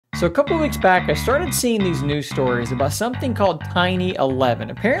So a couple of weeks back, I started seeing these news stories about something called Tiny11.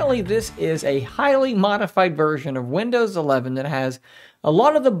 Apparently, this is a highly modified version of Windows 11 that has a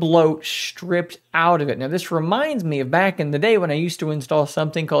lot of the bloat stripped out of it. Now, this reminds me of back in the day when I used to install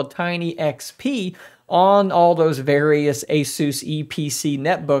something called Tiny XP on all those various Asus EPC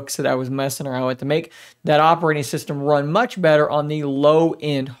netbooks that I was messing around with to make that operating system run much better on the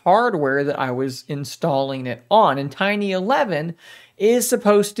low-end hardware that I was installing it on. And Tiny11 is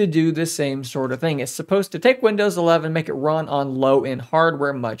supposed to do the same sort of thing. It's supposed to take Windows 11, make it run on low-end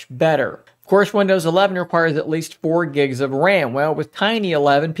hardware much better. Of course, Windows 11 requires at least 4 gigs of RAM. Well, with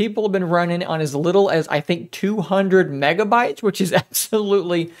Tiny11, people have been running on as little as, I think, 200 megabytes, which is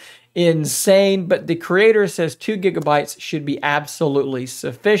absolutely insane, but the creator says 2 gigabytes should be absolutely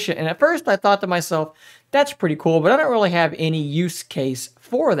sufficient. And at first I thought to myself, that's pretty cool, but I don't really have any use case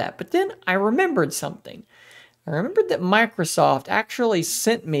for that. But then I remembered something. I remembered that Microsoft actually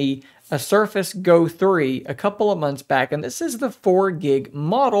sent me a Surface Go 3 a couple of months back, and this is the 4 gig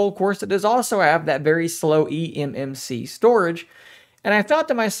model. Of course, it does also have that very slow eMMC storage. And I thought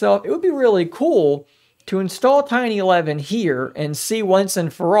to myself, it would be really cool to install Tiny11 here and see once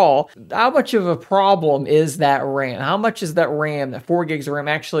and for all how much of a problem is that RAM. How much is that RAM, that 4 gigs of RAM,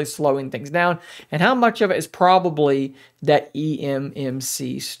 actually slowing things down? And how much of it is probably that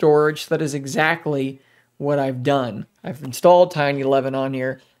eMMC storage? That is exactly what I've done. I've installed Tiny11 on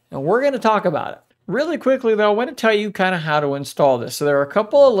here, and we're going to talk about it. Really quickly, though, I want to tell you kind of how to install this. So there are a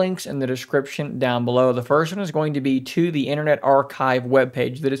couple of links in the description down below. The first one is going to be to the Internet Archive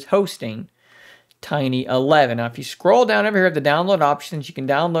webpage that is hosting Tiny11. Now, if you scroll down over here at the download options, you can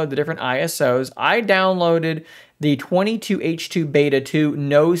download the different ISOs. I downloaded the 22H2 Beta 2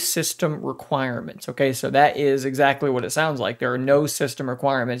 no system requirements. Okay, so that is exactly what it sounds like. There are no system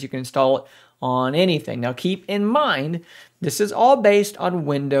requirements. You can install it on anything. Now, keep in mind, this is all based on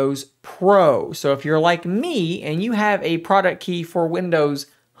Windows Pro. So if you're like me and you have a product key for Windows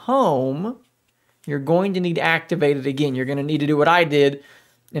Home, you're going to need to activate it again. You're going to need to do what I did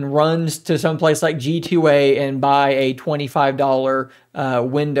and runs to some place like G2A and buy a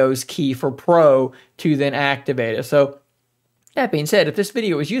 $25 Windows key for Pro to then activate it. So that being said, if this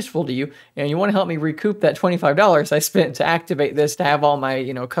video is useful to you and you want to help me recoup that $25 I spent to activate this, to have all my,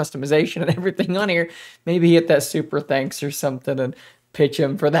 customization and everything on here, maybe hit that super thanks or something and pitch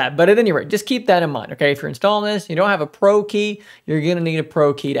him for that. But at any rate, just keep that in mind, okay? If you're installing this, you don't have a Pro key, you're going to need a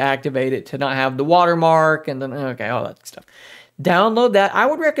Pro key to activate it, to not have the watermark and then, okay, all that stuff. Download that. I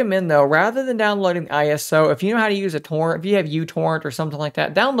would recommend, though, rather than downloading the ISO, if you know how to use a torrent, if you have uTorrent or something like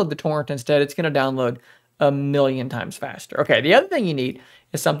that, download the torrent instead. It's going to download a million times faster. Okay, the other thing you need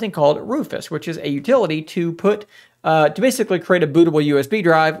is something called Rufus, which is a utility to put, to basically create a bootable USB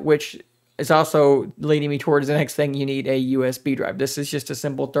drive, which is also leading me towards the next thing. You need a USB drive. This is just a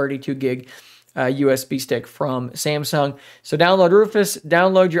simple 32 gig USB stick from Samsung. So download Rufus,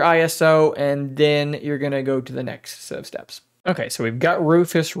 download your ISO, and then you're going to go to the next set of steps. Okay, so we've got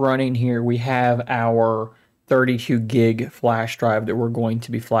Rufus running here. We have our 32 gig flash drive that we're going to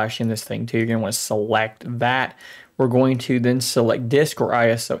be flashing this thing to. You're going to want to select that. We're going to then select disk or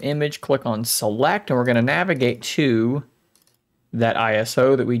ISO image, click on select, and we're going to navigate to that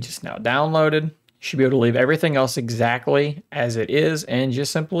ISO that we just now downloaded. You should be able to leave everything else exactly as it is and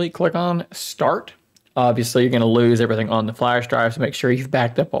just simply click on start. Obviously, you're going to lose everything on the flash drive, so make sure you've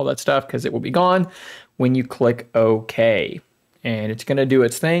backed up all that stuff because it will be gone when you click OK. And it's going to do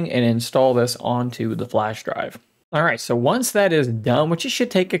its thing and install this onto the flash drive. All right, so once that is done, which it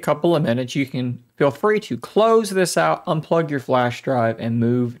should take a couple of minutes, you can feel free to close this out, unplug your flash drive, and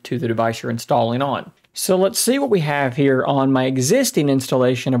move to the device you're installing on. So let's see what we have here on my existing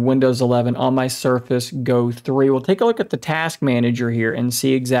installation of Windows 11 on my Surface Go 3. We'll take a look at the task manager here and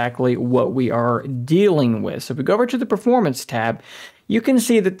see exactly what we are dealing with. So if we go over to the Performance tab, you can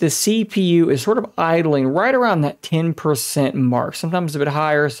see that the CPU is sort of idling right around that 10% mark, sometimes a bit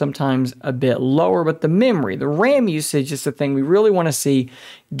higher, sometimes a bit lower, but the memory, the RAM usage is the thing we really want to see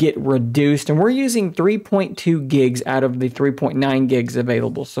get reduced, and we're using 3.2 gigs out of the 3.9 gigs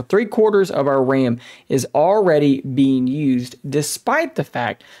available, so 3/4 of our RAM is already being used, despite the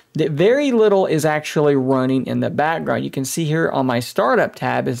fact that very little is actually running in the background. You can see here on my startup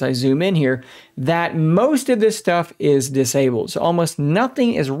tab, as I zoom in here, that most of this stuff is disabled, so almost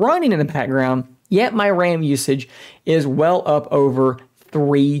nothing is running in the background, yet my RAM usage is well up over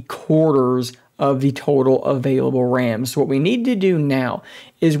 3/4 of the total available RAM. So what we need to do now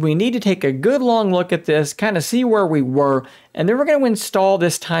is we need to take a good long look at this, kind of see where we were, and then we're going to install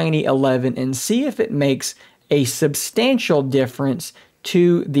this Tiny11 and see if it makes a substantial difference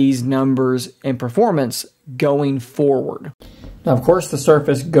to these numbers and performance going forward. Now, of course, the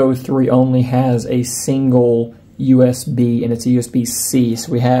Surface Go 3 only has a single USB, and it's a USB-C.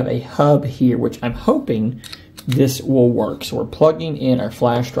 So we have a hub here, which I'm hoping this will work. So we're plugging in our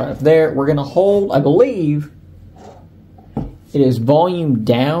flash drive there. We're going to hold, I believe, it is volume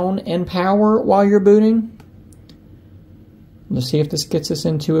down and power while you're booting. Let's see if this gets us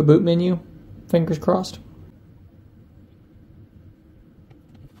into a boot menu. Fingers crossed.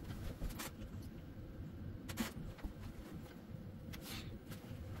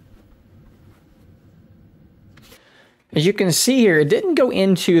 As you can see here, it didn't go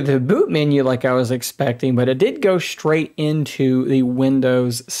into the boot menu like I was expecting, but it did go straight into the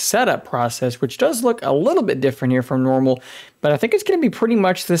Windows setup process, which does look a little bit different here from normal, but I think it's going to be pretty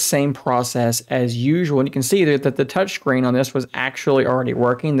much the same process as usual. And you can see that the touchscreen on this was actually already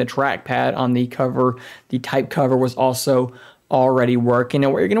working. The trackpad on the cover, the type cover, was also already working.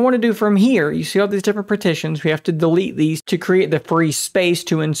 And what you're going to want to do from here, you see all these different partitions. We have to delete these to create the free space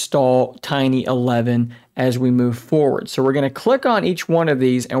to install Tiny11 as we move forward. So we're going to click on each one of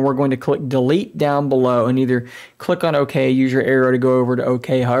these, and we're going to click delete down below, and either click on OK, use your arrow to go over to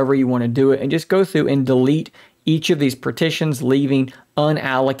OK, however you want to do it, and just go through and delete each of these partitions, leaving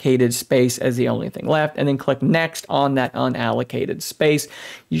unallocated space as the only thing left, and then click next on that unallocated space.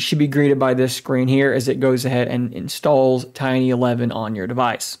 You should be greeted by this screen here as it goes ahead and installs Tiny11 on your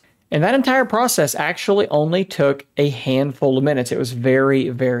device. And that entire process actually only took a handful of minutes. It was very,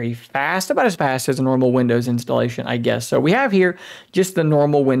 very fast, about as fast as a normal Windows installation, I guess. So we have here just the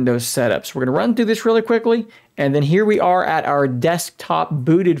normal Windows setup. So we're going to run through this really quickly. And then here we are at our desktop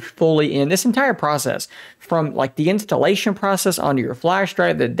booted fully in. This entire process, from like the installation process onto your flash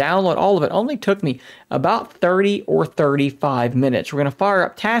drive, the download, all of it only took me about 30 or 35 minutes. We're going to fire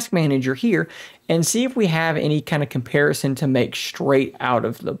up Task Manager here and see if we have any kind of comparison to make straight out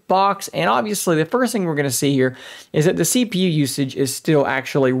of the box. And obviously, the first thing we're going to see here is that the CPU usage is still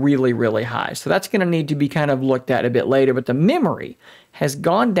actually really, really high. So that's going to need to be kind of looked at a bit later. But the memory has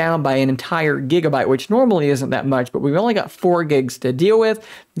gone down by an entire gigabyte, which normally isn't that much, but we've only got 4 gigs to deal with.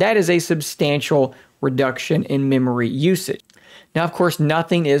 That is a substantial reduction in memory usage. Now, of course,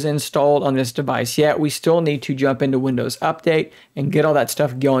 nothing is installed on this device yet. We still need to jump into Windows Update and get all that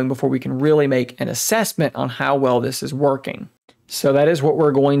stuff going before we can really make an assessment on how well this is working. So that is what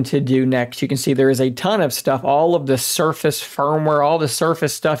we're going to do next. You can see there is a ton of stuff. All of the Surface firmware, all the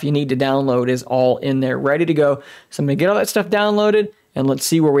Surface stuff you need to download is all in there, ready to go. So I'm going to get all that stuff downloaded, and let's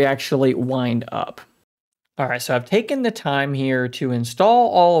see where we actually wind up. All right, so I've taken the time here to install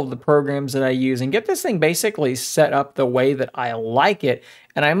all of the programs that I use and get this thing basically set up the way that I like it.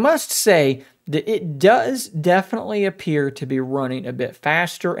 And I must say that it does definitely appear to be running a bit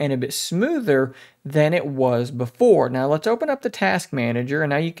faster and a bit smoother than it was before. Now let's open up the Task Manager,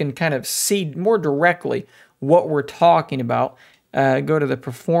 and now you can kind of see more directly what we're talking about. Go to the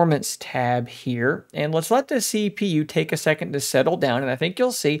Performance tab here, and let's let the CPU take a second to settle down, and I think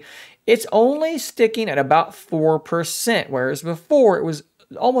you'll see it's only sticking at about 4%, whereas before it was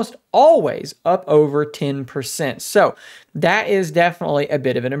almost always up over 10%. So that is definitely a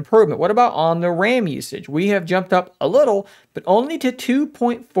bit of an improvement. What about on the RAM usage? We have jumped up a little, but only to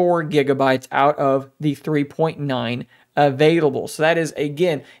 2.4 gigabytes out of the 3.9 available. So that is,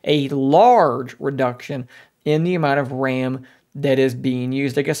 again, a large reduction in the amount of RAM that is being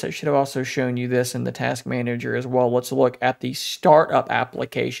used. I guess I should have also shown you this in the Task Manager as well. Let's look at the startup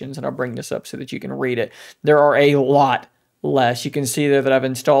applications, and I'll bring this up so that you can read it. There are a lot less. You can see there that I've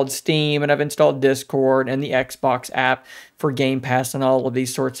installed Steam, and I've installed Discord and the Xbox app for Game Pass and all of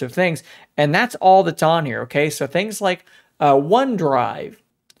these sorts of things. And that's all that's on here, okay? So things like OneDrive,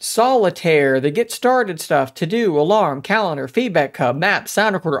 Solitaire, the Get Started stuff, To-Do, Alarm, Calendar, Feedback Hub, Maps,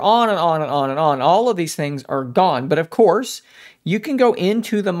 Sound Recorder, on and on and on and on. All of these things are gone. But of course, you can go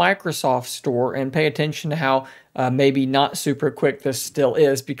into the Microsoft Store and pay attention to how maybe not super quick this still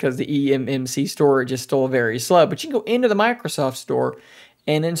is, because the eMMC storage is still very slow. But you can go into the Microsoft Store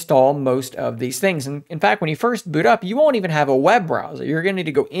and install most of these things. And in fact, when you first boot up, you won't even have a web browser. You're going to need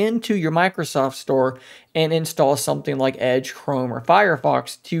to go into your Microsoft Store and install something like Edge, Chrome, or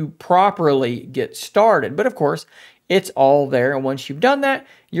Firefox to properly get started. But of course, it's all there. And once you've done that,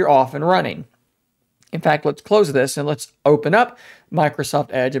 you're off and running. In fact, let's close this and let's open up Microsoft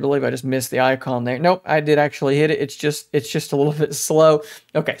Edge. I believe I just missed the icon there. Nope, I did actually hit it. It's just a little bit slow.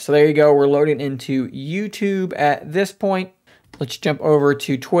 Okay, so there you go. We're loading into YouTube at this point. Let's jump over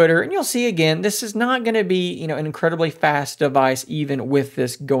to Twitter, and you'll see again, this is not going to be, an incredibly fast device even with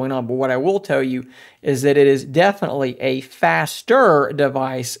this going on. But what I will tell you is that it is definitely a faster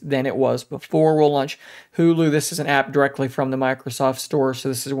device than it was before. We'll launch Hulu. This is an app directly from the Microsoft Store, so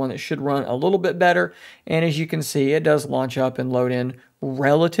this is one that should run a little bit better. And as you can see, it does launch up and load in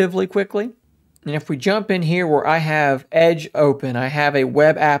relatively quickly. And if we jump in here where I have Edge open, I have a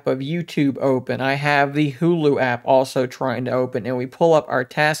web app of YouTube open, I have the Hulu app also trying to open, and we pull up our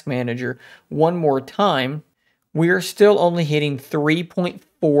task manager one more time, we are still only hitting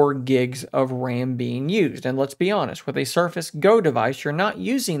 3.4 gigs of RAM being used. And let's be honest, with a Surface Go device, you're not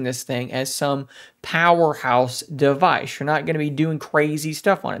using this thing as some powerhouse device. You're not going to be doing crazy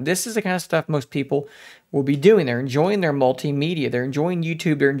stuff on it. This is the kind of stuff most people will be doing. They're enjoying their multimedia. They're enjoying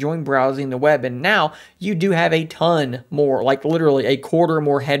YouTube. They're enjoying browsing the web. And now you do have a ton more, like literally a quarter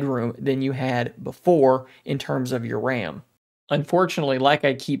more headroom than you had before in terms of your RAM. Unfortunately, like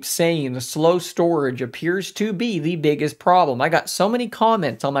I keep saying, the slow storage appears to be the biggest problem. I got so many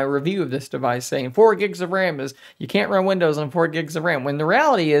comments on my review of this device saying 4 gigs of RAM is, you can't run Windows on 4 gigs of RAM, when the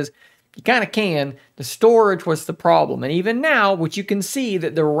reality is, you kind of can. The storage was the problem. And even now, which you can see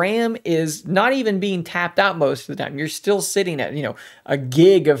that the RAM is not even being tapped out most of the time. You're still sitting at, a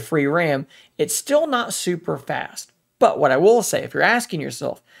gig of free RAM. It's still not super fast. But what I will say, if you're asking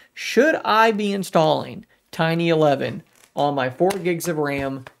yourself, should I be installing Tiny11 on my 4 gigs of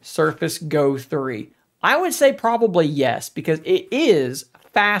RAM Surface Go 3? I would say probably yes, because it is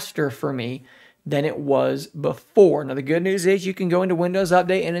faster for me than it was before. Now, the good news is you can go into Windows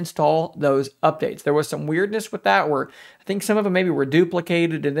Update and install those updates. There was some weirdness with that where I think some of them maybe were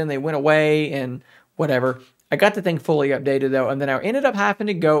duplicated and then they went away and whatever. I got the thing fully updated though, and then I ended up having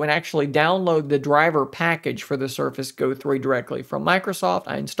to go and actually download the driver package for the Surface Go 3 directly from Microsoft.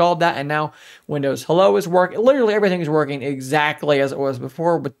 I installed that, and now Windows Hello is working. Literally everything is working exactly as it was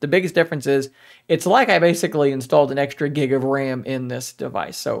before, but the biggest difference is it's like I basically installed an extra gig of RAM in this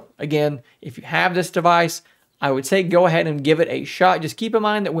device. So again, if you have this device, I would say go ahead and give it a shot. Just keep in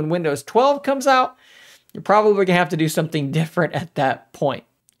mind that when Windows 12 comes out, you're probably going to have to do something different at that point.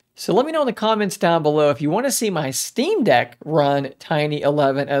 So let me know in the comments down below if you want to see my Steam Deck run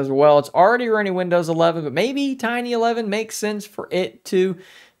Tiny11 as well. It's already running Windows 11, but maybe Tiny11 makes sense for it too.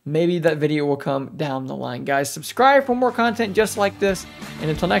 Maybe that video will come down the line. Guys, subscribe for more content just like this. And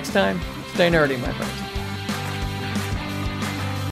until next time, stay nerdy, my friends.